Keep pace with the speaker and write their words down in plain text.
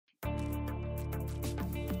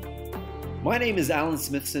My name is Alan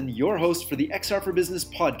Smithson, your host for the XR for Business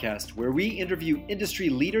podcast, where we interview industry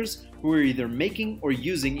leaders who are either making or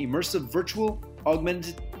using immersive virtual,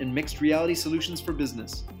 augmented, and mixed reality solutions for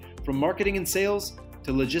business. From marketing and sales,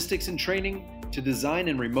 to logistics and training, to design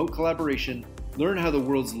and remote collaboration, learn how the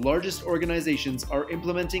world's largest organizations are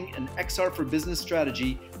implementing an XR for Business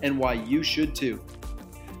strategy and why you should too.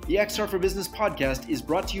 The XR for Business podcast is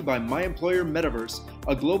brought to you by My Employer Metaverse,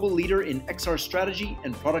 a global leader in XR strategy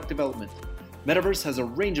and product development. Metaverse has a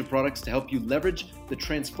range of products to help you leverage the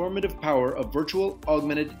transformative power of virtual,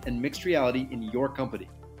 augmented, and mixed reality in your company.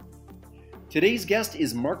 Today's guest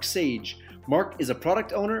is Mark Sage. Mark is a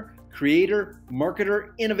product owner, creator,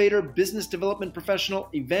 marketer, innovator, business development professional,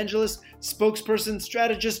 evangelist, spokesperson,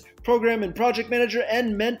 strategist, program and project manager,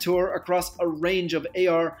 and mentor across a range of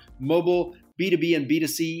AR, mobile, B2B and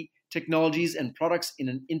B2C technologies and products in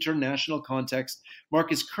an international context.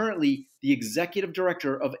 Mark is currently the executive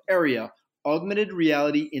director of AREA, Augmented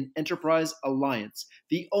Reality in Enterprise Alliance,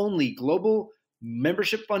 the only global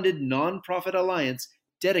membership-funded nonprofit alliance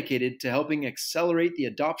dedicated to helping accelerate the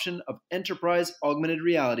adoption of enterprise augmented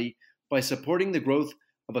reality by supporting the growth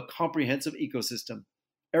of a comprehensive ecosystem.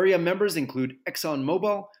 AREA members include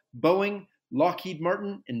ExxonMobil, Boeing, Lockheed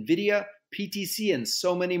Martin, NVIDIA, PTC, and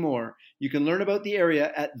so many more. You can learn about the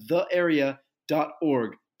AREA at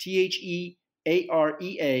thearea.org,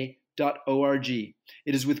 TheArea.org.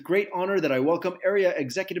 It is with great honor that I welcome AREA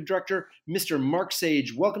Executive Director, Mr. Mark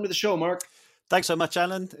Sage. Welcome to the show, Mark. Thanks so much,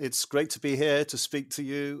 Alan. It's great to be here to speak to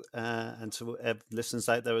you and to listeners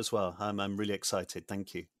out there as well. I'm really excited.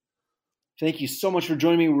 Thank you. Thank you so much for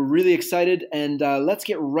joining me. We're really excited, and let's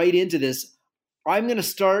get right into this. I'm going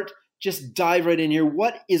to just dive right in here.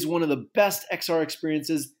 What is one of the best XR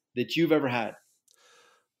experiences that you've ever had?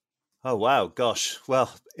 Oh, wow. Gosh.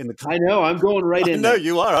 Well, I know, I'm going right in. I know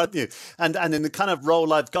you are, aren't you? And in the kind of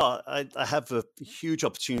role I've got, I have a huge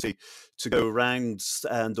opportunity to go around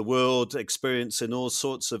the world, experiencing all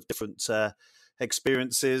sorts of different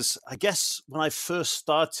experiences. I guess when I first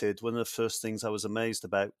started, one of the first things I was amazed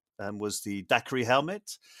about was the Daiquiri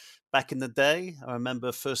helmet. Back in the day, I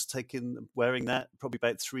remember first wearing that probably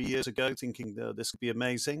about 3 years ago, thinking this could be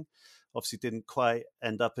amazing. Obviously, didn't quite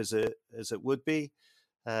end up as it would be.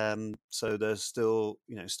 So they're still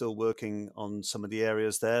working on some of the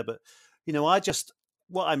areas there. But,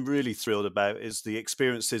 what I'm really thrilled about is the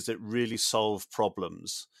experiences that really solve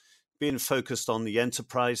problems. Being focused on the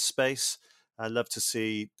enterprise space, I love to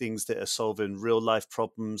see things that are solving real life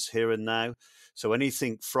problems here and now. So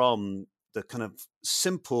anything from the kind of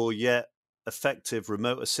simple yet effective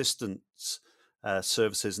remote assistance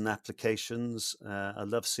services and applications. I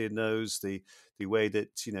love seeing those, the way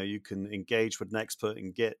that you can engage with an expert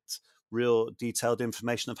and get real detailed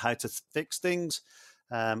information of how to fix things.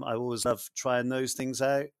 I always love trying those things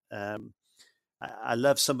out. I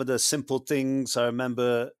love some of the simple things. I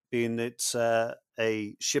remember being at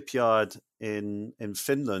a shipyard in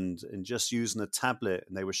Finland and just using a tablet,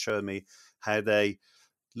 and they were showing me how they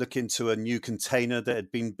look into a new container that had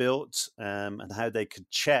been built and how they could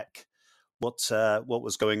check what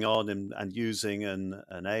was going on and using an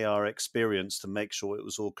AR experience to make sure it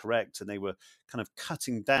was all correct. And they were kind of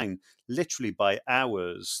cutting down literally by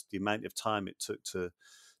hours the amount of time it took to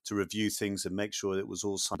review things and make sure it was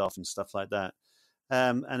all signed off and stuff like that.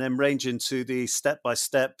 And then ranging to the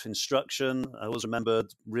step-by-step instruction. I always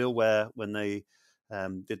remembered RealWear when they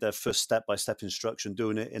did their first step-by-step instruction,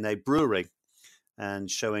 doing it in a brewery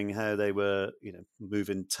and showing how they were,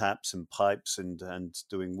 moving taps and pipes and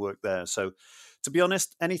doing work there. So, to be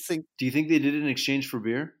honest, anything. Do you think they did it in exchange for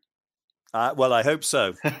beer? Well, I hope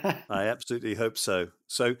so. I absolutely hope so.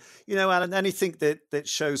 So, Alan, anything that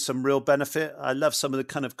shows some real benefit. I love some of the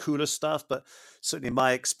kind of cooler stuff, but certainly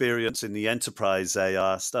my experience in the enterprise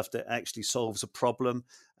AR stuff that actually solves a problem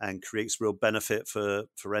and creates real benefit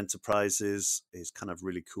for enterprises is kind of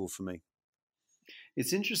really cool for me.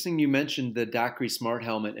 It's interesting you mentioned the Daiquiri Smart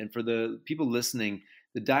Helmet, and for the people listening,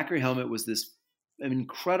 the Daiquiri helmet was this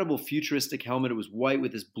incredible futuristic helmet. It was white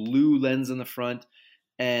with this blue lens on the front,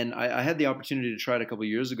 and I had the opportunity to try it a couple of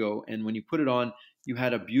years ago, and when you put it on, you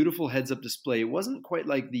had a beautiful heads-up display. It wasn't quite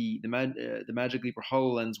like the Magic Leap or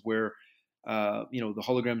HoloLens where the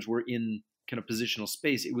holograms were in kind of positional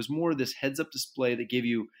space. It was more this heads-up display that gave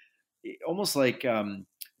you almost like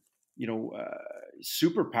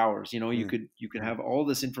superpowers. You could have all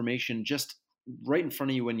this information just right in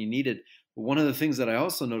front of you when you need it. But one of the things that I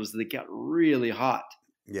also noticed is they got really hot.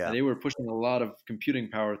 Yeah, they were pushing a lot of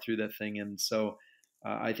computing power through that thing, and so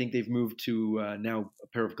I think they've moved to now a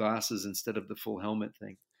pair of glasses instead of the full helmet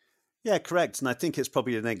thing. Yeah, correct. And I think it's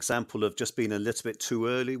probably an example of just being a little bit too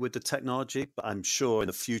early with the technology. But I'm sure in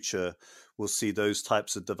the future we'll see those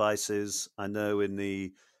types of devices. I know in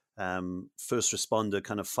the first responder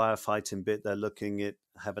kind of firefighting bit, they're looking at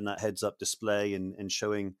having that heads up display and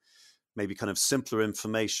showing maybe kind of simpler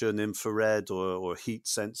information, infrared or heat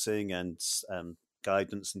sensing and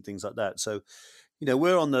guidance and things like that. So,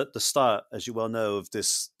 we're on the start, as you well know, of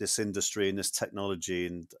this industry and this technology.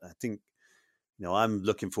 And I think I'm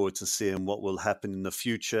looking forward to seeing what will happen in the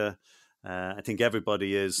future. I think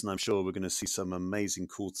everybody is, and I'm sure we're going to see some amazing,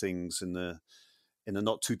 cool things in the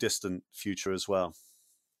not too distant future as well.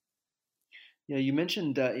 Yeah, you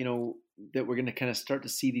mentioned that we're going to kind of start to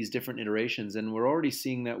see these different iterations, and we're already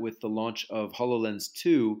seeing that with the launch of HoloLens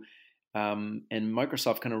 2, and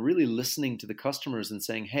Microsoft kind of really listening to the customers and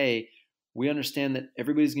saying, "Hey, we understand that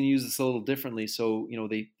everybody's going to use this a little differently." So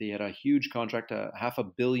they had a huge contract, a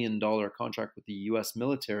 $500 million contract with the U.S.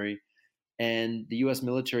 military, and the U.S.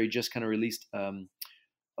 military just kind of released a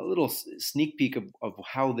little sneak peek of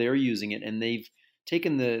how they're using it, and they've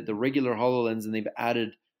taken the regular Hololens and they've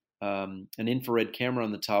added an infrared camera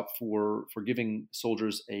on the top for giving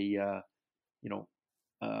soldiers you know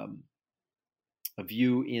um, a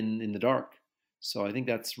view in the dark. So I think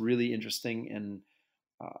that's really interesting, and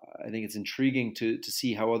I think it's intriguing to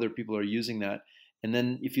see how other people are using that. And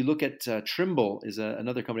then if you look at Trimble is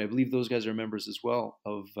another company, I believe those guys are members as well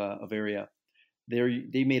of Area.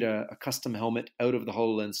 They made a custom helmet out of the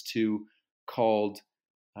Hololens 2 called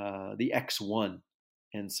the X1,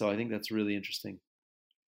 and so I think that's really interesting.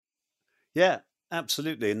 Yeah,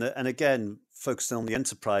 absolutely. And again, focusing on the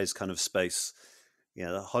enterprise kind of space,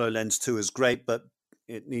 the HoloLens 2 is great, but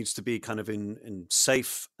it needs to be kind of in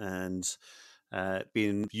safe and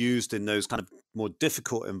being used in those kind of more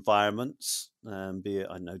difficult environments, be it,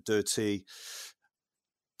 I don't know, dirty,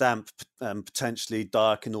 damp, potentially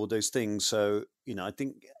dark, and all those things. So, I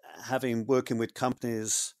think working with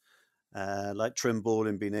companies like Trimble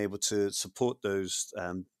and being able to support those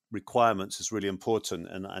requirements is really important.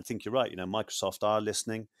 And I think you're right. Microsoft are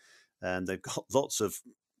listening, and they've got lots of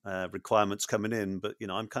requirements coming in. But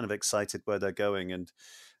I'm kind of excited where they're going, and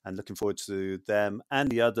looking forward to them and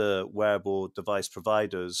the other wearable device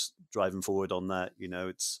providers driving forward on that.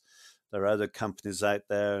 There are other companies out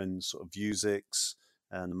there, and sort of Vuzix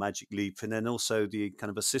and the Magic Leap, and then also the kind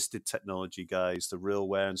of assisted technology guys, the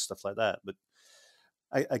RealWear and stuff like that. But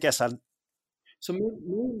I guess So maybe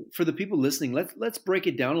for the people listening, let's break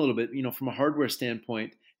it down a little bit, from a hardware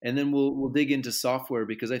standpoint, and then we'll dig into software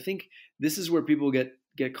because I think this is where people get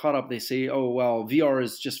caught up. They say, "Oh, well, VR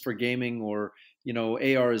is just for gaming," or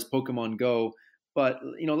AR is Pokemon Go. But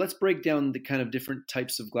let's break down the kind of different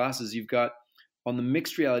types of glasses you've got. On the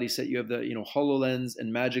mixed reality set, you have the HoloLens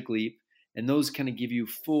and Magic Leap, and those kind of give you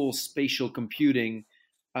full spatial computing.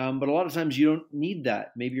 But a lot of times you don't need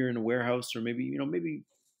that. Maybe you're in a warehouse, or maybe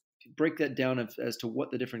break that down as to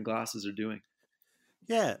what the different glasses are doing.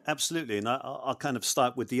 Yeah, absolutely. And I'll kind of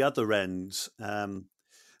start with the other end.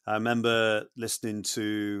 I remember listening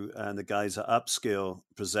to the guys at Upskill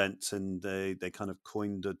present, and they kind of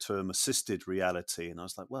coined the term assisted reality. And I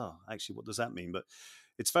was like, well, actually, what does that mean? But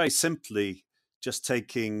it's very simply just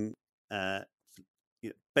taking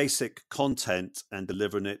basic content and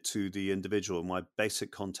delivering it to the individual. And by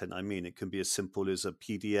basic content, I mean it can be as simple as a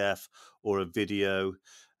PDF or a video.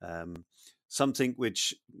 Um, Something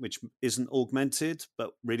which isn't augmented,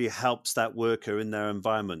 but really helps that worker in their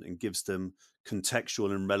environment and gives them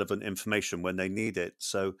contextual and relevant information when they need it.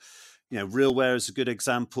 So, RealWear is a good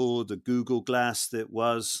example. The Google Glass that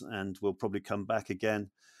was, and will probably come back again.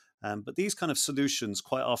 But these kind of solutions,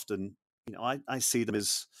 quite often, I see them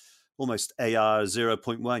as almost AR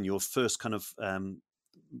 0.1, your first kind of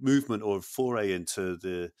movement or foray into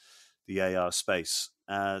the AR space.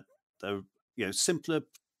 They're simpler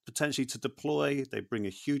potentially to deploy. They bring a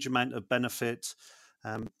huge amount of benefit,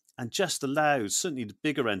 and just allows certainly the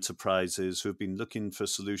bigger enterprises who have been looking for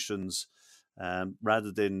solutions,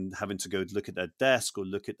 rather than having to go look at their desk or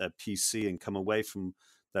look at their PC and come away from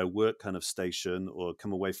their work kind of station or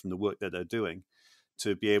come away from the work that they're doing,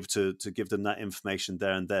 to be able to give them that information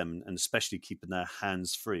there and then, and especially keeping their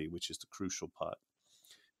hands free, which is the crucial part.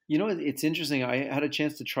 It's interesting. I had a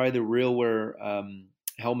chance to try the RealWear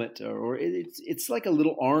helmet, or it's like a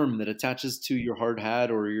little arm that attaches to your hard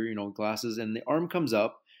hat or your glasses, and the arm comes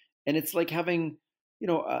up, and it's like having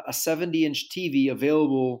a 70-inch TV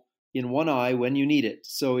available in one eye when you need it.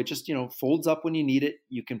 So it just folds up when you need it.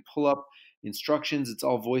 You can pull up instructions. It's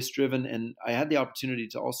all voice driven, and I had the opportunity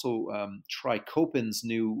to also try Kopin's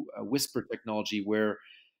new Whisper technology, where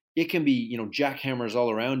it can be jackhammers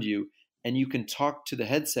all around you, and you can talk to the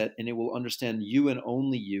headset and it will understand you and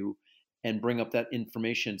only you, and bring up that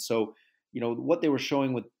information. So, what they were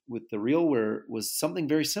showing with the RealWear was something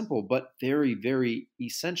very simple, but very, very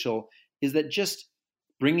essential, is that just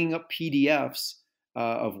bringing up PDFs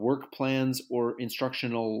of work plans or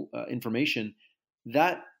instructional information,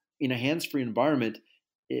 that in a hands-free environment,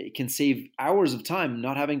 it can save hours of time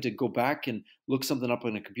not having to go back and look something up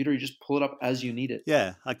on a computer. You just pull it up as you need it.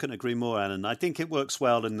 Yeah, I couldn't agree more, Alan. I think it works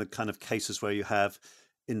well in the kind of cases where you have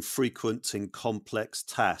infrequent and complex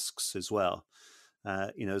tasks as well.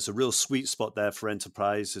 There's a real sweet spot there for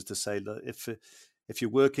enterprises to say that if you're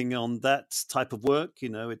working on that type of work,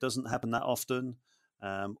 it doesn't happen that often,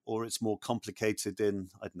 or it's more complicated in,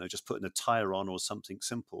 I don't know, just putting a tire on or something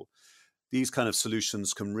simple. These kind of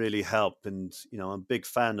solutions can really help. And, I'm a big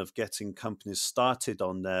fan of getting companies started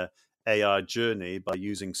on their AR journey by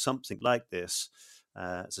using something like this.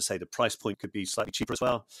 As I say, the price point could be slightly cheaper as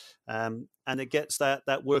well. And it gets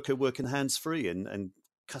that worker working hands free and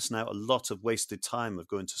cutting out a lot of wasted time of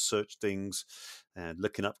going to search things and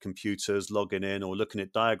looking up computers, logging in, or looking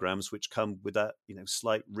at diagrams, which come with that,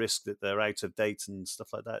 slight risk that they're out of date and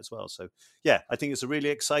stuff like that as well. So, yeah, I think it's a really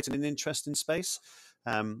exciting and interesting space.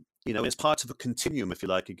 It's part of a continuum, if you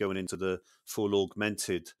like, going into the full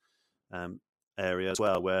augmented area as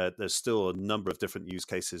well, where there's still a number of different use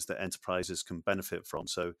cases that enterprises can benefit from.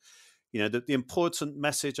 So, the important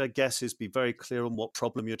message, I guess, is be very clear on what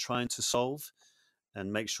problem you're trying to solve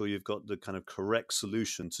and make sure you've got the kind of correct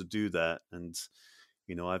solution to do that. And,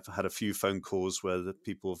 I've had a few phone calls where the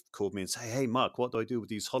people have called me and say, hey, Mark, what do I do with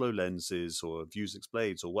these HoloLenses or Vuzix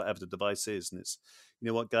Blades or whatever the device is? And it's,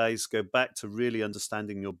 what, guys, go back to really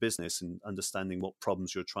understanding your business and understanding what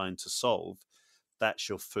problems you're trying to solve. That's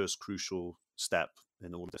your first crucial step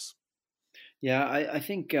in all of this. Yeah, I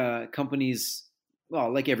think companies,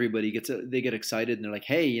 well, like everybody, they get excited and they're like,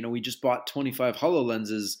 hey, we just bought 25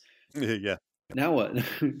 HoloLenses. Yeah. Now what?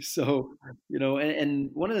 So, and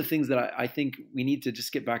one of the things that I think we need to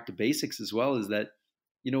just get back to basics as well is that,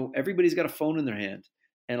 everybody's got a phone in their hand,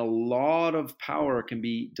 and a lot of power can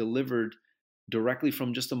be delivered directly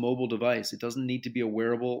from just a mobile device. It doesn't need to be a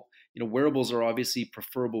wearable. Wearables are obviously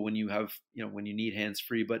preferable when you have, when you need hands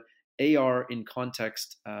free, but AR in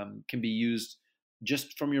context can be used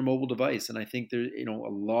just from your mobile device. And I think there, a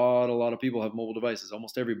lot of people have mobile devices,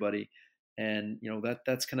 almost everybody. And,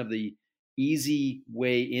 that's kind of the easy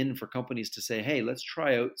way in for companies to say, hey, let's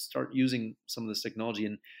start using some of this technology.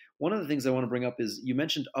 And one of the things I want to bring up is you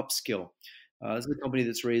mentioned Upskill. This is a company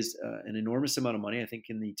that's raised an enormous amount of money, I think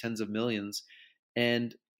in the tens of millions.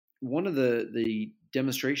 And one of the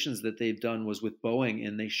demonstrations that they've done was with Boeing,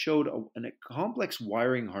 and they showed a complex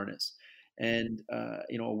wiring harness, and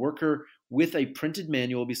a worker with a printed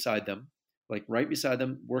manual beside them, like right beside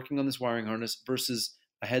them, working on this wiring harness versus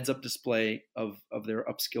a heads-up display of their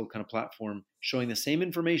Upskill kind of platform, showing the same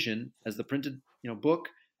information as the printed book,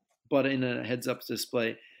 but in a heads-up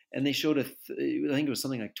display. And they showed I think it was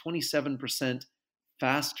something like 27%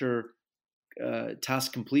 faster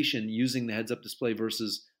task completion using the heads-up display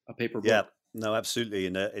versus a paper book. Yeah, no, absolutely.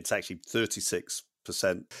 And it's actually 36%.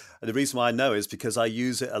 And the reason why I know is because I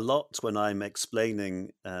use it a lot when I'm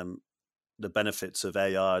explaining the benefits of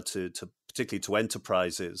AR to particularly to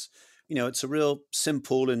enterprises. It's a real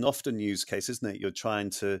simple and often used case, isn't it? You're trying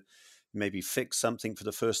to maybe fix something for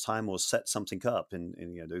the first time or set something up, and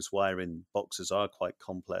those wiring boxes are quite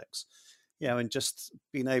complex. And just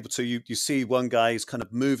being able to, you see one guy is kind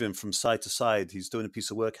of moving from side to side. He's doing a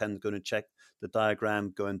piece of work and going to check the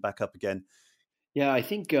diagram, going back up again. Yeah, I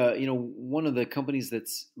think one of the companies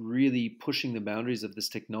that's really pushing the boundaries of this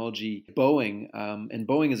technology, Boeing, and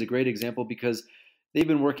Boeing is a great example because they've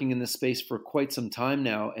been working in this space for quite some time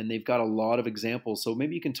now, and they've got a lot of examples. So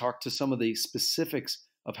maybe you can talk to some of the specifics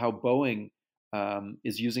of how Boeing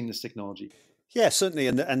is using this technology. Yeah, certainly.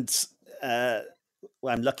 And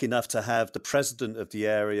I'm lucky enough to have the president of the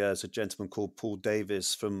area as a gentleman called Paul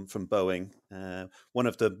Davis from Boeing, one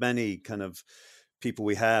of the many kind of people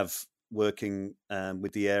we have working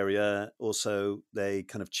with the area. Also, they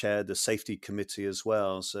kind of chair the safety committee as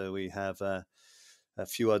well. So we have a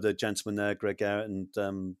few other gentlemen there, Greg Garrett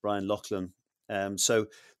and Brian Laughlin. So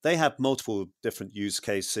they have multiple different use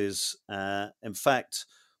cases. In fact,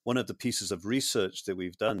 one of the pieces of research that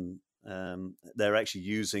we've done, they're actually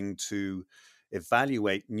using to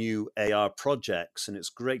evaluate new AR projects. And it's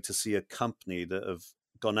great to see a company that have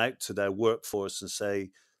gone out to their workforce and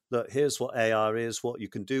say, look, here's what AR is, what you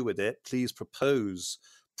can do with it. Please propose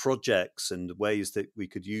projects and ways that we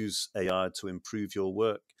could use AR to improve your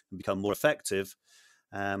work and become more effective.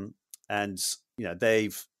 And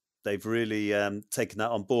they've really taken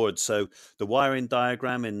that on board. So the wiring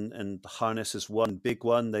diagram and the harness is one big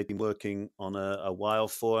one they've been working on a while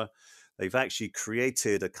for. they've actually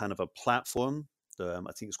created a kind of a platform.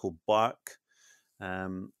 I think it's called Bark,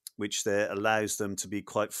 which there allows them to be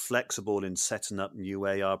quite flexible in setting up new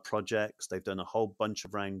AR projects. They've done a whole bunch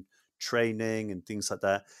around training and things like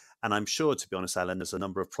that. And I'm sure, to be honest, Alan, there's a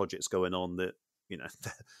number of projects going on that,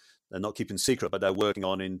 they're not keeping secret, but they're working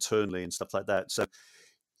on internally and stuff like that. So,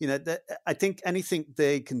 I think anything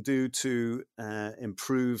they can do to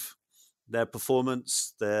improve their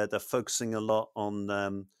performance, they're focusing a lot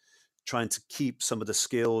on trying to keep some of the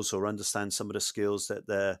skills or understand some of the skills that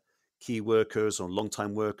their key workers or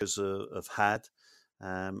long-time workers have had,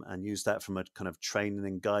 and use that from a kind of training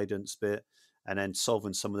and guidance bit, and then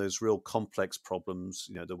solving some of those real complex problems.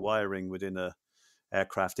 The wiring within a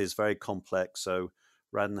aircraft is very complex, so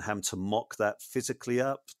rather than having to mock that physically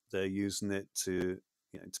up, they're using it to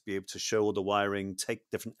be able to show all the wiring, take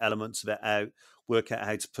different elements of it out, work out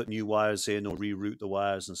how to put new wires in or reroute the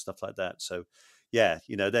wires and stuff like that. So yeah,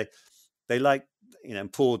 they like,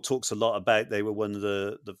 and Paul talks a lot about, they were one of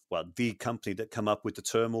the company that come up with the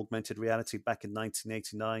term augmented reality back in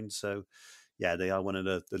 1989. So yeah, they are one of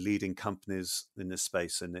the leading companies in this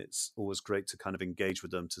space, and it's always great to kind of engage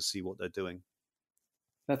with them to see what they're doing.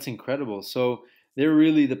 That's incredible. So they're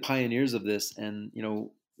really the pioneers of this, and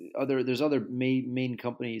there's other main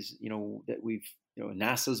companies that we've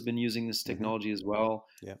NASA's been using this technology as well.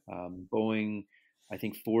 Yeah. Boeing, I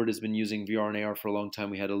think Ford has been using VR and AR for a long time.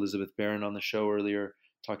 We had Elizabeth Barron on the show earlier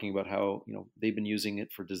talking about how they've been using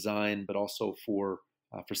it for design, but also for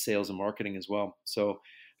sales and marketing as well. So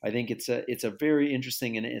I think it's a very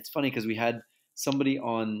interesting, and it's funny because we had somebody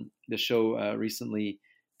on the show recently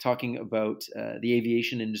talking about the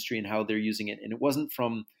aviation industry and how they're using it, and it wasn't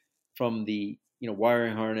from the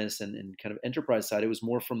wiring harness and kind of enterprise side. It was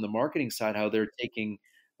more from the marketing side, how they're taking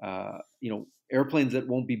airplanes that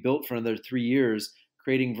won't be built for another 3 years,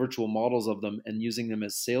 creating virtual models of them and using them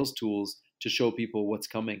as sales tools to show people what's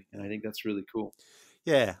coming. And I think that's really cool.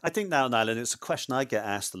 Yeah, I think now, Alan, it's a question I get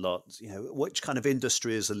asked a lot. Which kind of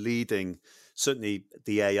industries are leading, certainly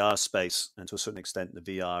the AR space and to a certain extent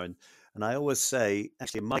the VR. And I always say,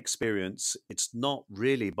 actually, in my experience, it's not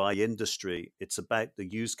really by industry. It's about the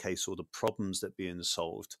use case or the problems that are being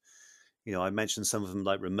solved. I mentioned some of them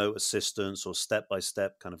like remote assistance or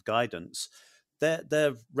step-by-step kind of guidance.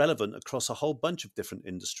 They're relevant across a whole bunch of different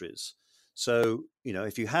industries. So,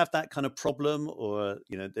 if you have that kind of problem or,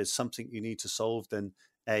 there's something you need to solve, then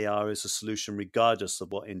AR is a solution regardless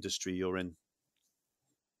of what industry you're in.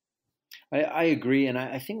 I agree. And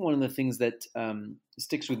I think one of the things that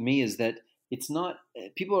sticks with me is that it's not,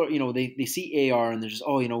 people are, they see AR and they're just,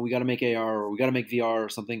 we got to make AR or we got to make VR or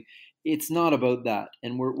something. It's not about that.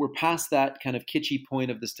 And we're past that kind of kitschy point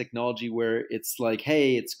of this technology where it's like,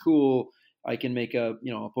 hey, it's cool. I can make a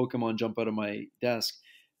Pokemon jump out of my desk.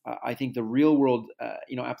 I think the real world,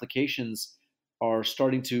 applications are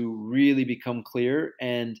starting to really become clear.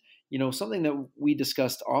 And, something that we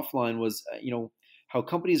discussed offline was, how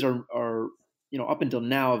companies are, up until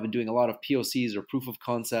now have been doing a lot of POCs or proof of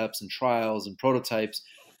concepts and trials and prototypes,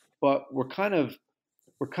 but we're kind of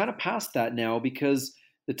past that now because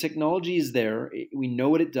the technology is there. We know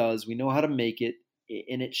what it does. We know how to make it,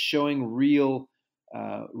 and it's showing real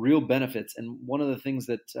benefits. And one of the things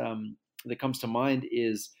that that comes to mind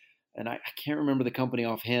is, and I can't remember the company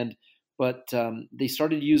offhand, but they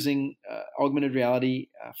started using augmented reality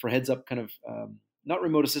for heads-up kind of not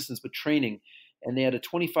remote assistance, but training, and they had a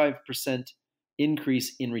 25%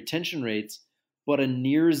 increase in retention rates, but a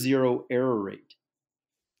near zero error rate.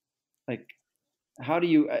 Like, how do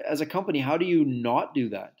you, as a company, how do you not do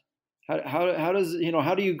that? How does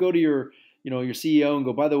how do you go to your your CEO and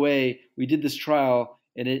go, by the way, we did this trial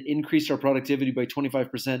and it increased our productivity by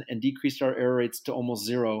 25% and decreased our error rates to almost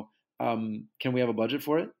zero. Can we have a budget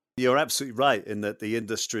for it? You're absolutely right in that the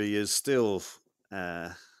industry is still,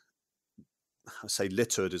 I say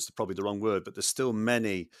littered is probably the wrong word, but there's still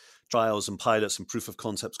many trials and pilots and proof of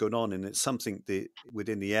concepts going on. And it's something that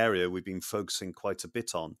within the area we've been focusing quite a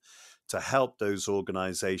bit on to help those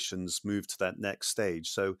organizations move to that next stage.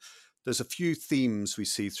 So there's a few themes we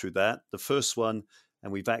see through that. The first one,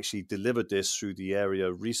 and we've actually delivered this through the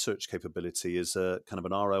area research capability, is a kind of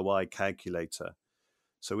an ROI calculator.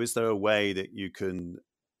 So is there a way that you can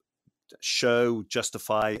show,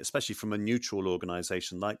 justify, especially from a neutral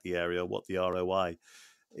organization like the area, what the ROI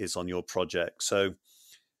is on your project? So,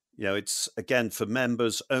 it's again for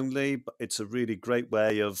members only, but it's a really great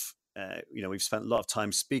way of, we've spent a lot of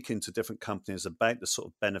time speaking to different companies about the sort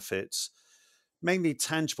of benefits, mainly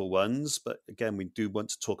tangible ones, but again, we do want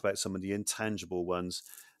to talk about some of the intangible ones,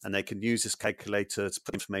 and they can use this calculator to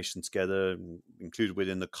put information together, included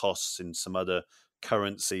within the costs in some other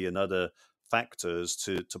currency and other factors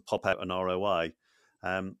to pop out an ROI.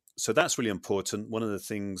 So that's really important. One of the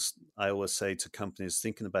things I always say to companies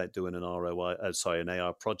thinking about doing an an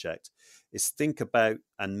AR project, is think about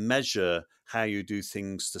and measure how you do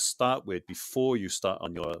things to start with before you start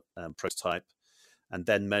on your prototype, and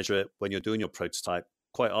then measure it when you're doing your prototype.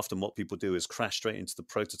 Quite often what people do is crash straight into the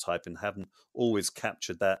prototype and haven't always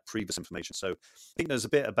captured that previous information. So I think there's a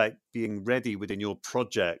bit about being ready within your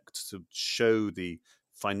project to show the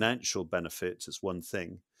financial benefits as one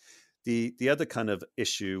thing. The other kind of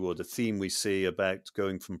issue or the theme we see about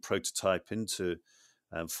going from prototype into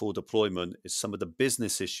full deployment is some of the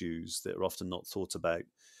business issues that are often not thought about.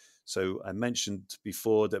 So I mentioned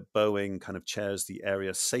before that Boeing kind of chairs the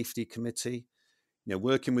Area Safety Committee.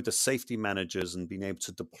 Working with the safety managers and being able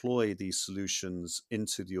to deploy these solutions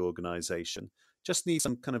into the organization just needs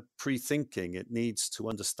some kind of pre-thinking. It needs to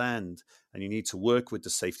understand, and you need to work with the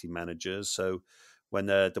safety managers. So when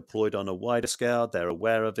they're deployed on a wider scale, they're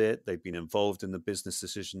aware of it, they've been involved in the business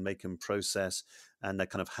decision-making process, and they're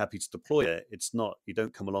kind of happy to deploy it. It's not, you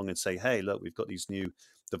don't come along and say, hey, look, we've got these new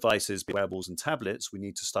devices, wearables and tablets, we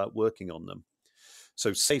need to start working on them.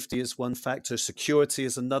 So safety is one factor. Security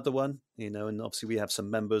is another one, and obviously we have some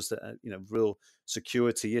members that are, real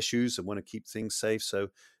security issues and want to keep things safe. So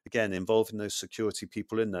again, involving those security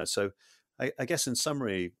people in there. So I guess in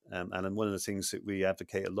summary, Alan, one of the things that we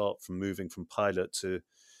advocate a lot from moving from pilot to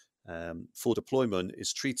full deployment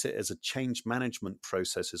is treat it as a change management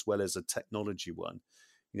process as well as a technology one.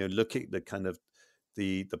 Look at the kind of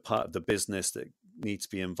the part of the business that needs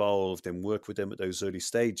to be involved and work with them at those early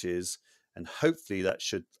stages. And hopefully that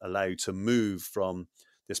should allow you to move from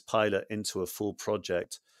this pilot into a full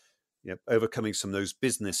project, overcoming some of those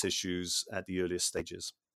business issues at the earliest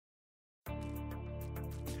stages.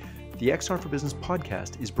 The XR for Business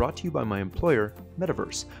podcast is brought to you by my employer,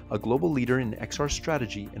 Metaverse, a global leader in XR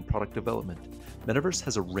strategy and product development. Metaverse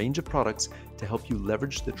has a range of products to help you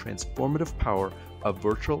leverage the transformative power of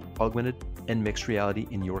virtual, augmented, and mixed reality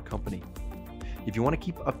in your company. If you want to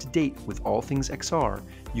keep up to date with all things XR,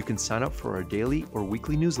 you can sign up for our daily or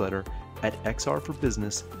weekly newsletter at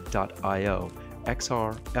xrforbusiness.io,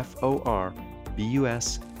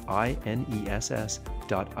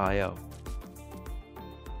 xrforbusiness.io.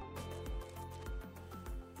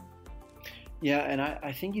 Yeah, and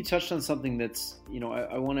I think you touched on something that's,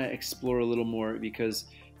 I want to explore a little more because,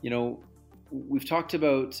 we've talked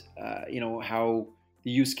about, how the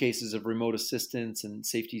use cases of remote assistance and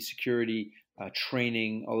safety, security,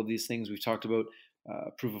 training, all of these things. We've talked about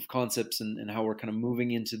proof of concepts and how we're kind of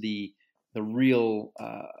moving into the real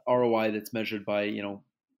ROI that's measured by,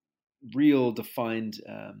 real defined,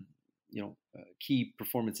 key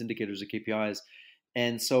performance indicators or KPIs.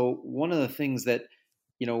 And so one of the things that,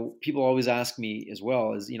 people always ask me as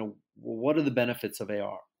well is, well, what are the benefits of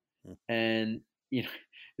AR? And,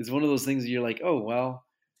 it's one of those things that you're like, oh, well,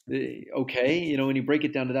 okay, when you break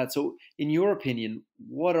it down to that. So in your opinion,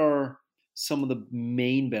 what are some of the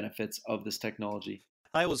main benefits of this technology?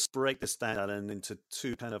 I always break this down, Alan, into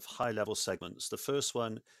two kind of high-level segments. The first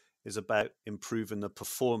one is about improving the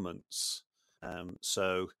performance.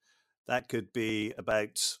 So that could be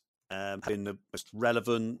about having the most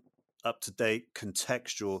relevant, up-to-date,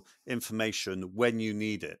 contextual information when you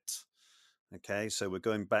need it. Okay, so we're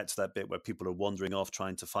going back to that bit where people are wandering off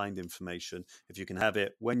trying to find information. If you can have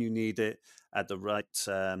it when you need it at the right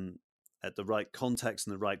context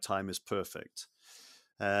and the right time is perfect.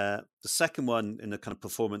 The second one in the kind of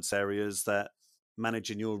performance area is that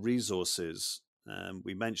managing your resources.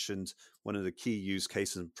 We mentioned one of the key use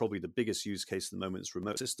cases, and probably the biggest use case at the moment, is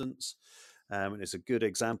remote assistance. And it's a good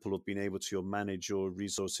example of being able to manage your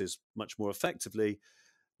resources much more effectively,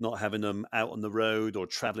 not having them out on the road or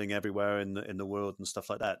traveling everywhere in the world and stuff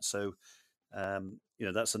like that. So,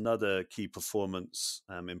 that's another key performance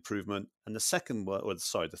improvement. And the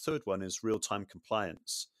third one is real-time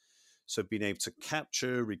compliance. So being able to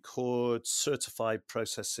capture, record, certify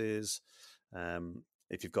processes.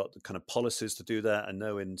 If you've got the kind of policies to do that, I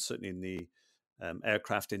know certainly in the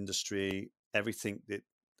aircraft industry, everything that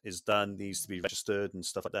is done needs to be registered and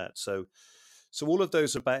stuff like that. So all of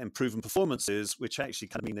those are about improving performances, which actually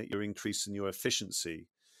kind of mean that you're increasing your efficiency.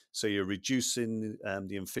 So you're reducing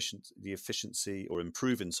the efficiency or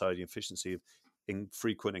improving, the efficiency of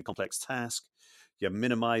infrequent and complex tasks. You're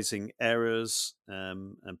minimizing errors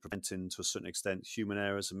and preventing, to a certain extent, human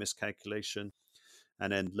errors and miscalculation,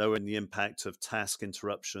 and then lowering the impact of task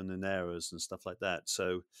interruption and errors and stuff like that.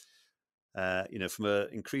 So, from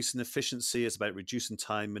increasing efficiency, it's about reducing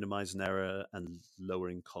time, minimizing error, and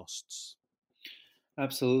lowering costs.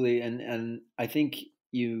 Absolutely, and I think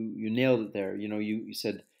you nailed it there. You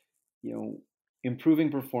said,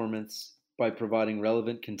 improving performance by providing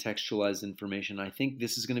relevant contextualized information. I think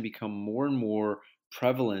this is going to become more and more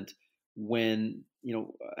prevalent when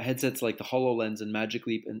headsets like the HoloLens and Magic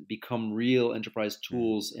Leap and become real enterprise Mm.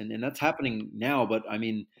 tools, and that's happening now. But I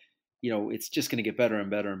mean, it's just going to get better and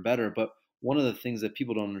better and better. But one of the things that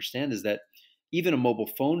people don't understand is that even a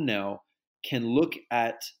mobile phone now can look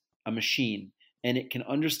at a machine and it can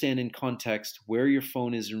understand in context where your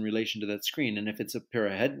phone is in relation to that screen. And if it's a pair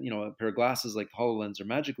of glasses like HoloLens or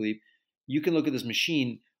Magic Leap, you can look at this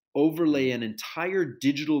machine, overlay Mm. an entire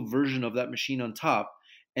digital version of that machine on top,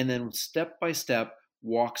 and then step by step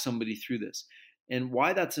walk somebody through this. And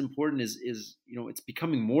why that's important is it's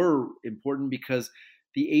becoming more important because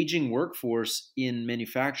the aging workforce in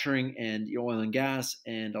manufacturing and oil and gas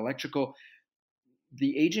and electrical,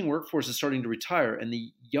 the aging workforce is starting to retire, and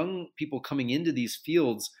the young people coming into these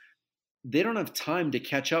fields, they don't have time to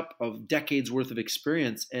catch up of decades worth of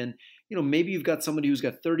experience. And maybe you've got somebody who's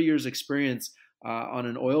got 30 years experience on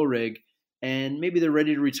an oil rig, and maybe they're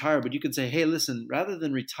ready to retire, but you could say, hey, listen, rather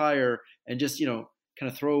than retire and just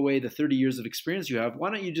kind of throw away the 30 years of experience you have, why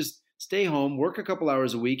don't you just stay home, work a couple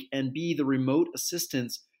hours a week, and be the remote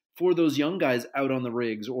assistance for those young guys out on the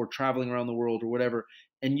rigs or traveling around the world or whatever,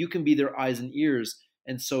 and you can be their eyes and ears.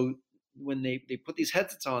 And so when they put these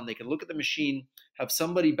headsets on, they can look at the machine, have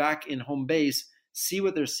somebody back in home base see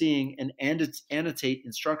what they're seeing, and annotate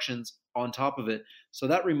instructions on top of it. So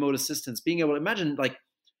that remote assistance, being able to imagine like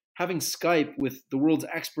having Skype with the world's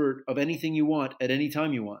expert of anything you want at any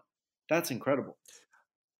time you want. That's incredible.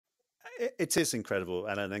 It is incredible,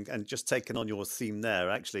 Alan, and just taking on your theme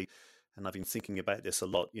there, actually, and I've been thinking about this a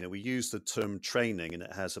lot. We use the term training, and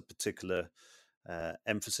it has a particular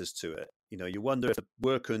emphasis to it. You wonder if a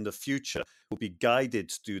worker in the future will be guided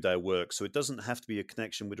to do their work, so it doesn't have to be a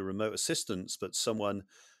connection with a remote assistance, but someone,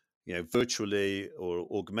 virtually or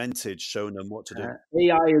augmented, showing them what to do.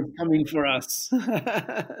 AI is coming for us.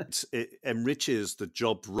 It enriches the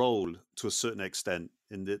job role to a certain extent,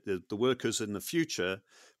 in the workers in the future,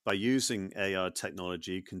 by using AR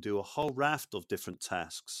technology, can do a whole raft of different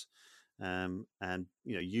tasks, and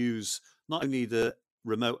use not only the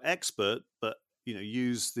remote expert, but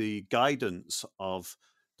use the guidance of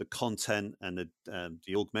the content and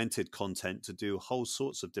the augmented content to do whole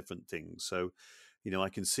sorts of different things. So I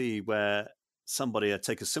can see where somebody, I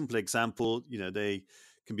take a simple example, they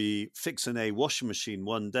can be fixing a washing machine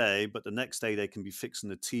one day, but the next day they can be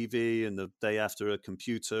fixing a TV, and the day after a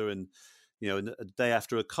computer, and and a day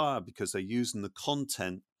after a car, because they're using the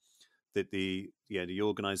content that the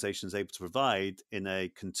organization is able to provide in a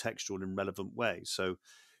contextual and relevant way. So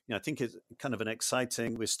I think it's kind of an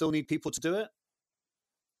exciting. We still need people to do it,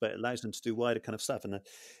 but it allows them to do wider kind of stuff. And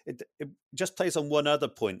it just plays on one other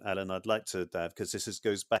point, Alan, I'd like to add, because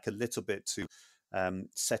goes back a little bit to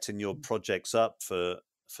setting your projects up for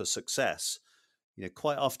success.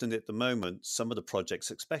 Quite often at the moment, some of the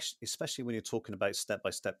projects, especially when you're talking about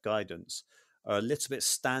step-by-step guidance, are a little bit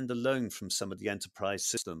standalone from some of the enterprise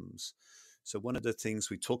systems. So one of the things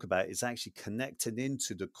we talk about is actually connecting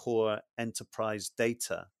into the core enterprise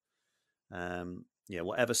data.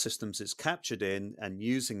 Whatever systems it's captured in, and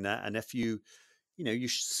using that. And if you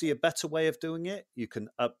see a better way of doing it, you can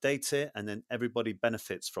update it, and then everybody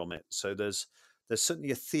benefits from it. So there's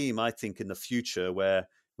certainly a theme, I think, in the future where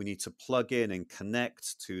we need to plug in and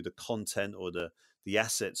connect to the content or the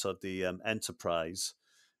assets of the enterprise,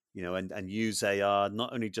 and use AR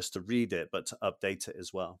not only just to read it, but to update it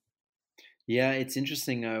as well. Yeah, it's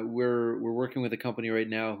interesting. We're working with a company right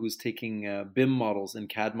now who's taking BIM models and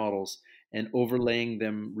CAD models and overlaying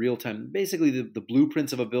them real time. Basically, the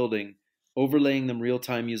blueprints of a building, overlaying them real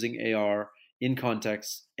time using AR in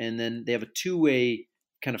context, and then they have a two-way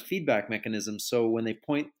kind of feedback mechanism. So when they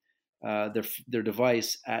point their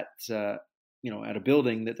device at a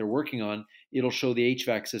building that they're working on, it'll show the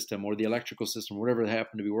HVAC system or the electrical system, whatever they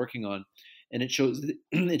happen to be working on, and it shows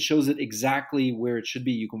it exactly where it should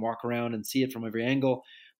be. You can walk around and see it from every angle.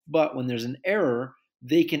 But when there's an error,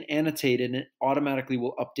 they can annotate it, and it automatically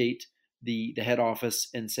will update the head office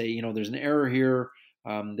and say, there's an error here.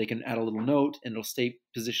 They can add a little note, and it'll stay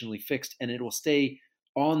positionally fixed, and it will stay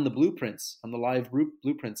on the blueprints, on the live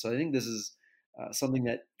blueprints. So I think this is something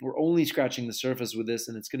that we're only scratching the surface with this,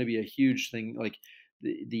 and it's going to be a huge thing. Like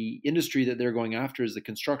the industry that they're going after is the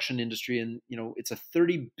construction industry, and it's a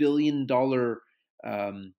 $30 billion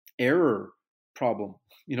error problem.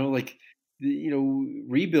 Like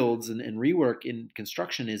rebuilds and rework in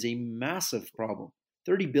construction is a massive problem.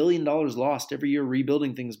 $30 billion lost every year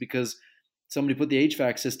rebuilding things because somebody put the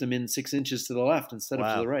HVAC system in 6 inches to the left instead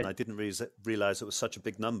of to the right. I didn't realize it was such a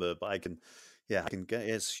big number, but I can get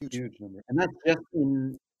it's huge. Huge number, and that's just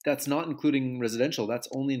in that's not including residential. That's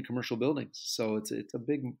only in commercial buildings. So it's a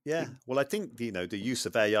big, Yeah. big. Well, I think the use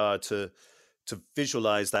of AR to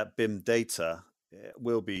visualize that BIM data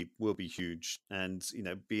will be huge. And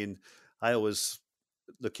being I always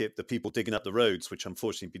look at the people digging up the roads, which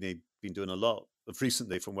unfortunately been doing a lot of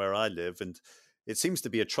recently from where I live, and it seems to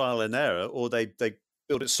be a trial and error, or they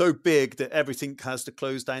build it so big that everything has to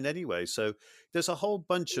close down anyway. So there's a whole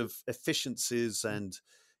bunch of efficiencies and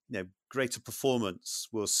greater performance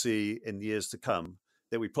we'll see in the years to come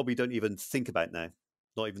that we probably don't even think about now,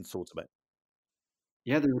 not even thought about.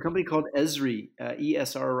 Yeah, there's a company called Esri,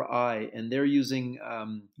 ESRI, and they're using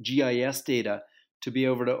GIS data to be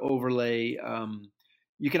able to overlay.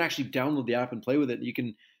 You can actually download the app and play with it. You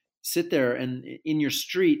can sit there and in your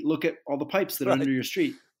street look at all the pipes that are Right. under your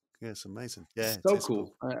street. Yeah, it's amazing. Yeah, it So is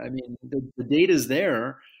cool. cool. I mean, the data's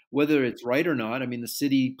there, whether it's right or not. I mean, the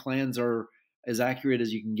city plans are as accurate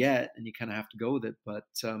as you can get, and you kind of have to go with it. But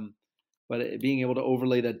being able to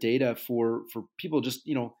overlay that data for people just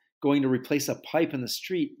going to replace a pipe in the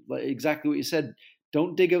street, like exactly what you said.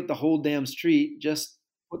 Don't dig out the whole damn street. Just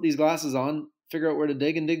put these glasses on, figure out where to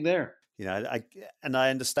dig, and dig there. I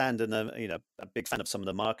understand, and I'm a big fan of some of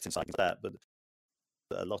the marketing side of that, but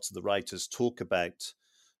a lot of the writers talk about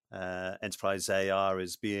enterprise AR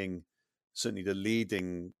as being certainly the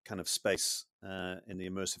leading kind of space in the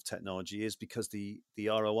immersive technology, is because the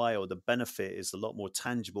ROI or the benefit is a lot more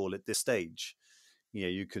tangible at this stage.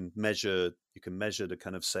 You can measure the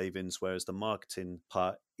kind of savings, whereas the marketing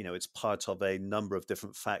part, it's part of a number of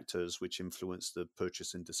different factors which influence the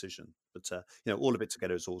purchasing decision. But all of it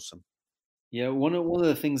together is awesome. Yeah, one of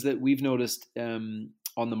the things that we've noticed on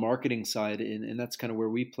the marketing side, and that's kind of where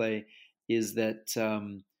we play, is that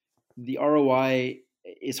the ROI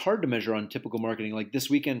is hard to measure on typical marketing. Like this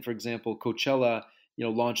weekend, for example, Coachella,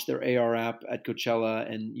 launched their AR app at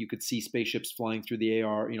Coachella, and you could see spaceships flying through the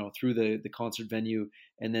AR, through the concert venue.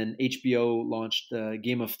 And then HBO launched the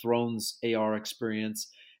Game of Thrones AR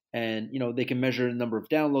experience, and they can measure the number of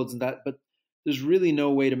downloads and that, but there's really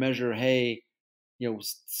no way to measure, hey,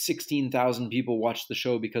 16,000 people watched the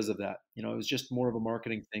show because of that. It was just more of a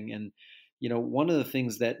marketing thing. And, one of the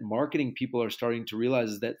things that marketing people are starting to realize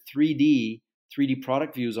is that 3D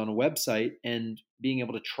product views on a website and being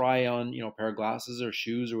able to try on, a pair of glasses or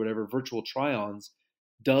shoes or whatever, virtual try-ons,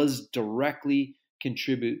 does directly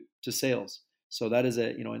contribute to sales. So that is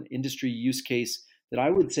an industry use case that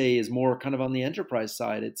I would say is more kind of on the enterprise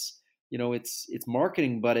side. It's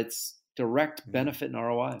marketing, but it's direct benefit and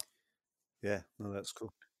ROI. Yeah, no, that's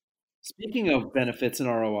cool. Speaking of benefits and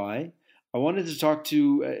ROI, I wanted to talk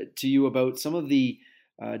to you about some of the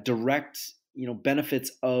direct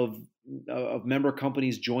benefits of member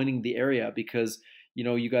companies joining the area, because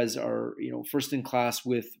you guys are first in class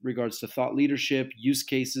with regards to thought leadership, use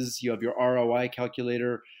cases. You have your ROI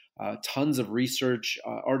calculator, tons of research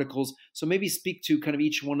articles. So maybe speak to kind of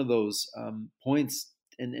each one of those points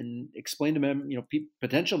and explain to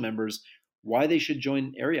potential members why they should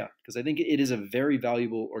join Area, because I think it is a very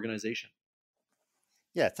valuable organization.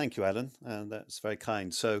 Yeah, thank you, Alan. That's very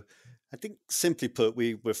kind. So I think simply put,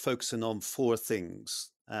 we're focusing on four things.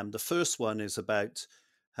 The first one is about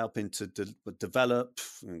helping to develop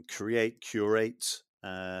and create, curate,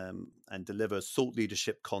 and deliver thought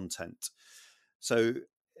leadership content. So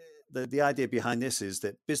the idea behind this is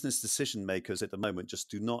that business decision makers at the moment just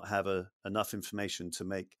do not have enough information to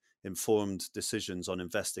make informed decisions on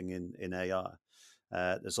investing in AR.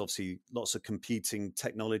 There's obviously lots of competing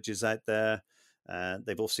technologies out there.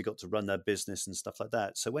 They've obviously got to run their business and stuff like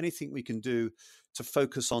that. So anything we can do to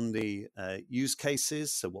focus on the use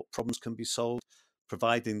cases, so what problems can be solved,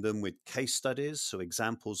 providing them with case studies, so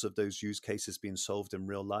examples of those use cases being solved in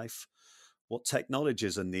real life, what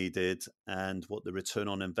technologies are needed, and what the return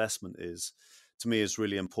on investment is, to me is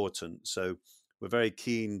really important. So we're very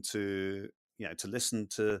keen to listen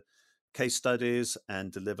to case studies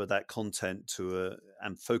and deliver that content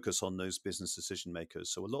and focus on those business decision makers.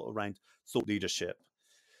 So a lot around thought leadership.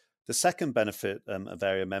 The second benefit of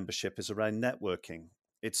Area membership is around networking.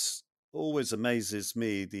 It's always amazes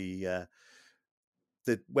me that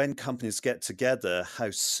when companies get together,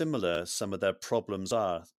 how similar some of their problems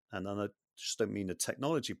are. And I just don't mean the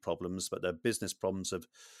technology problems, but their business problems of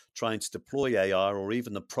trying to deploy AR, or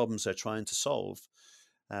even the problems they're trying to solve.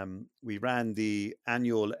 We ran the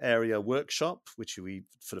annual Area workshop, which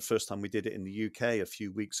for the first time, we did it in the UK a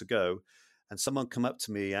few weeks ago. And someone come up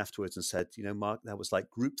to me afterwards and said, Mark, that was like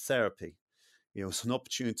group therapy. It's an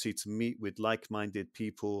opportunity to meet with like-minded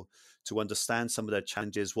people, to understand some of their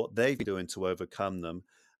challenges, what they've been doing to overcome them,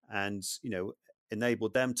 and, enable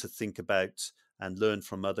them to think about and learn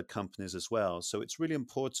from other companies as well. So it's really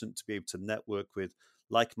important to be able to network with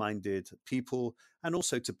like-minded people, and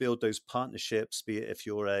also to build those partnerships, be it if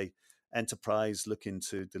you're a enterprise looking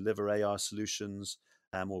to deliver AR solutions,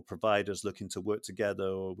 or providers looking to work together,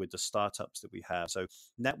 or with the startups that we have. So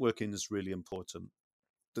networking is really important.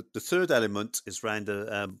 The third element is around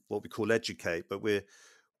what we call educate, but we're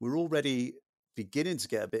already beginning to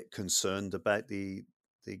get a bit concerned about the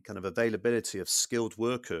kind of availability of skilled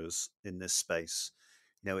workers in this space.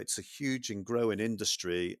 It's a huge and growing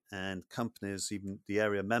industry, and companies, even the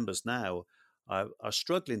area members now, are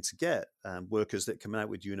struggling to get workers that come out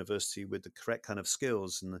with university with the correct kind of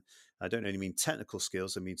skills. And I don't only mean technical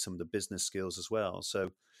skills, I mean some of the business skills as well.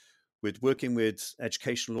 So with working with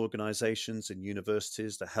educational organizations and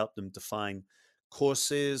universities to help them define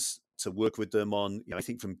courses, to work with them on, I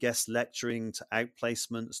think from guest lecturing to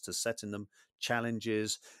outplacements to setting them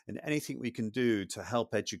challenges, and anything we can do to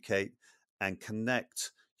help educate and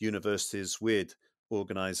connect universities with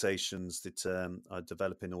organizations that are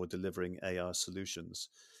developing or delivering AR solutions.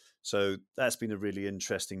 So that's been a really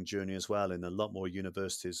interesting journey as well. And a lot more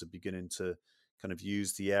universities are beginning to kind of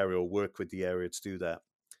use the area or work with the area to do that.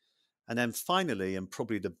 And then finally, and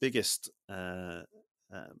probably the biggest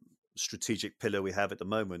strategic pillar we have at the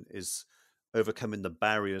moment, is overcoming the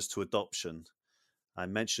barriers to adoption. I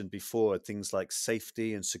mentioned before things like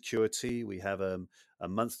safety and security. We have a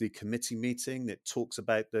monthly committee meeting that talks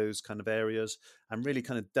about those kind of areas, and really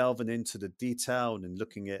kind of delving into the detail and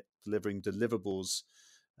looking at delivering deliverables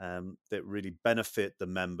that really benefit the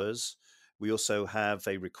members. We also have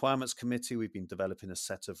a requirements committee. We've been developing a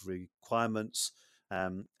set of requirements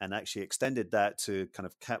and actually extended that to kind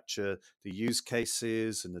of capture the use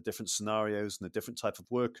cases and the different scenarios and the different type of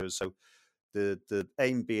workers. So the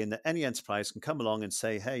aim being that any enterprise can come along and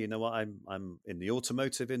say, hey, you know what, I'm in the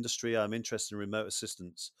automotive industry, I'm interested in remote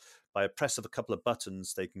assistance. By a press of a couple of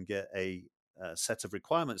buttons, they can get a set of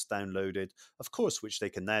requirements downloaded, of course, which they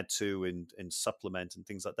can add to and supplement and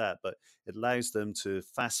things like that. But it allows them to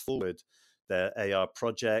fast forward their AR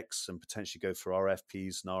projects and potentially go for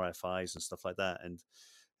RFPs and RFIs and stuff like that. And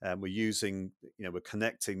we're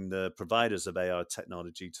connecting the providers of AR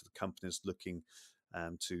technology to the companies looking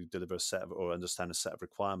to deliver a set of, or understand a set of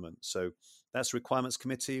requirements. So that's requirements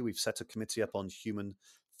committee. We've set a committee up on human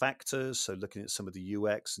factors, so looking at some of the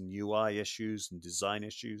UX and UI issues and design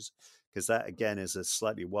issues, because that again is a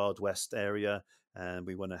slightly Wild West area, and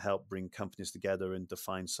we want to help bring companies together and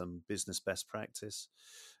define some business best practice.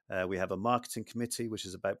 We have a marketing committee, which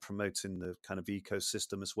is about promoting the kind of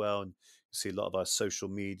ecosystem as well. And you see a lot of our social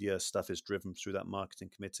media stuff is driven through that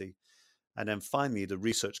marketing committee. And then finally, the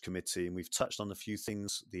research committee. And we've touched on a few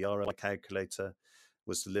things. The ROI calculator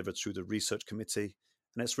was delivered through the research committee.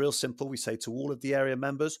 And it's real simple. We say to all of the area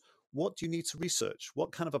members, what do you need to research?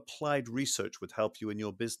 What kind of applied research would help you in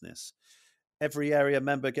your business? Every area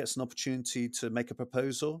member gets an opportunity to make a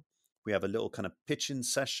proposal. We have a little kind of pitching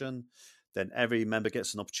session. Then every member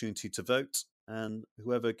gets an opportunity to vote. And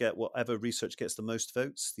whatever research gets the most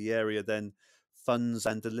votes, the area then funds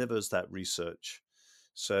and delivers that research.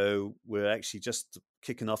 So we're actually just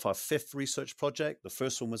kicking off our 5th research project. The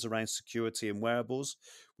first one was around security and wearables,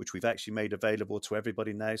 which we've actually made available to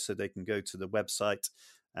everybody now, so they can go to the website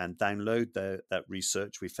and download that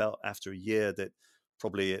research. We felt after a year that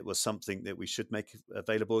probably it was something that we should make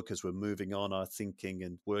available, because we're moving on our thinking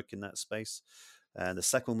and work in that space. And the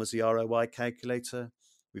second one was the ROI calculator.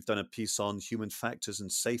 We've done a piece on human factors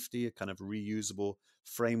and safety, a kind of reusable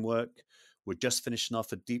framework. We're just finishing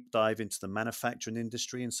off a deep dive into the manufacturing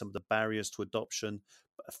industry and some of the barriers to adoption,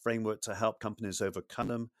 a framework to help companies overcome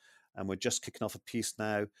them. And we're just kicking off a piece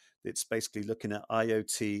now that's basically looking at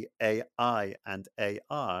IoT, AI, and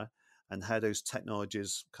AR, and how those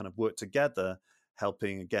technologies kind of work together,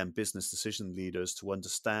 helping, again, business decision leaders to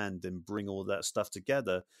understand and bring all that stuff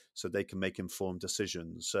together so they can make informed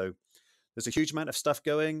decisions. So there's a huge amount of stuff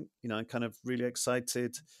going. I'm kind of really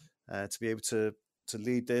excited to be able to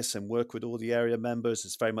lead this and work with all the area members.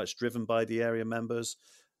 It's very much driven by the area members.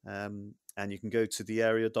 And you can go to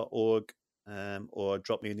thearea.org or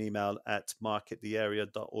drop me an email at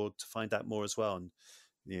mark@thearea.org to find out more as well.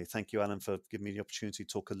 And thank you, Alan, for giving me the opportunity to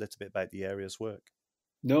talk a little bit about the area's work.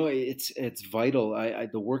 No, it's vital.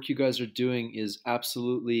 The work you guys are doing is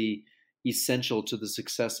absolutely essential to the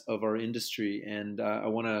success of our industry, and I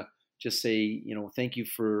want to just say, thank you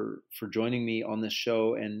for joining me on this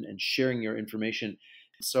show and sharing your information.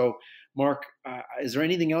 So, Mark, is there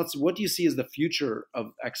anything else? What do you see as the future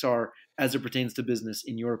of XR as it pertains to business,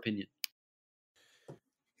 in your opinion?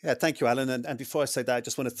 Yeah, thank you, Alan. And before I say that, I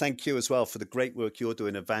just want to thank you as well for the great work you're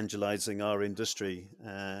doing evangelizing our industry.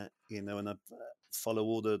 And I follow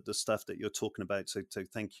all the stuff that you're talking about. So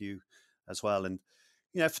thank you as well. And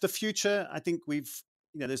for the future, I think we've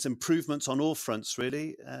there's improvements on all fronts,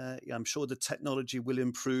 really. I'm sure the technology will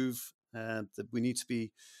improve. That we need to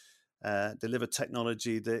be deliver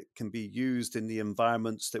technology that can be used in the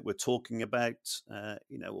environments that we're talking about.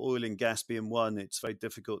 Oil and gas being one, it's very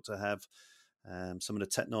difficult to have some of the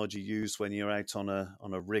technology used when you're out on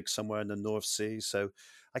a rig somewhere in the North Sea. So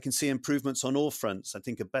I can see improvements on all fronts. I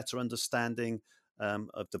think a better understanding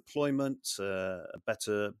of deployment, a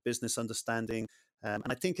better business understanding. And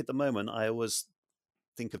I think at the moment, I always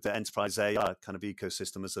think of the enterprise AI kind of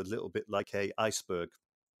ecosystem as a little bit like a iceberg.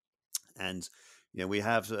 And we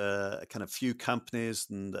have a kind of few companies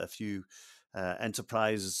and a few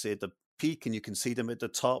enterprises at the peak, and you can see them at the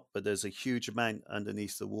top, but there's a huge amount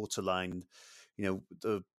underneath the waterline.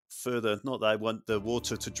 The further, not that I want the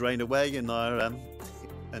water to drain away in our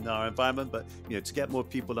environment, but to get more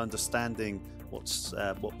people understanding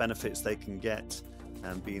what benefits they can get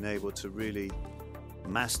and being able to really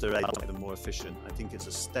master AI and more efficient. I think it's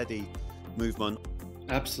a steady movement.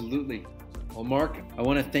 Absolutely. Well, Mark, I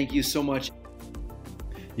want to thank you so much.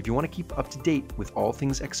 If you want to keep up to date with all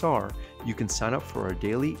things XR, you can sign up for our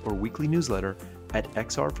daily or weekly newsletter at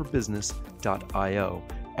xrforbusiness.io.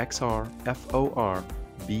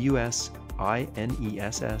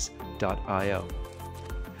 xrforbusiness.io.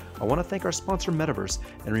 I want to thank our sponsor, Metaverse,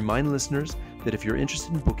 and remind listeners that if you're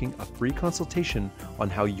interested in booking a free consultation on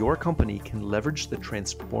how your company can leverage the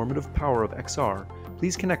transformative power of XR,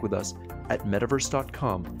 please connect with us at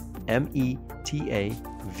metaverse.com, METAVRSE.